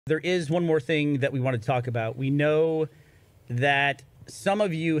There is one more thing that we want to talk about. We know that some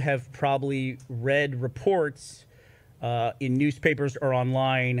of you have probably read reports in newspapers or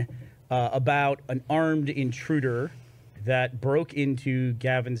online about an armed intruder that broke into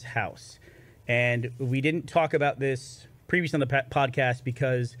Gavin's house. And we didn't talk about this previously on the podcast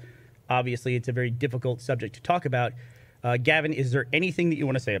because obviously it's a very difficult subject to talk about. Gavin, is there anything that you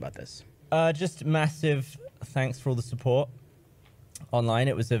want to say about this? Just massive thanks for all the support online.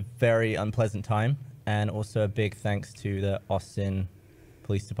 It was a very unpleasant time. And also a big thanks to the Austin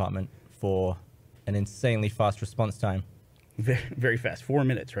Police Department for an insanely fast response time. Very, very fast. 4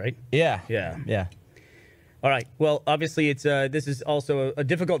 minutes, right? Yeah. Yeah. Yeah. All right. Well, obviously, it's this is also a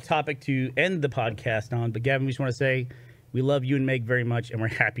difficult topic to end the podcast on. But Gavin, we just want to say we love you and Meg very much, and we're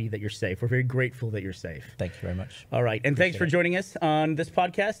happy that you're safe. We're very grateful that you're safe. Thank you very much. All right. And thanks for joining us on this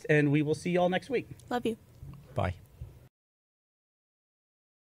podcast, and we will see you all next week. Love you. Bye.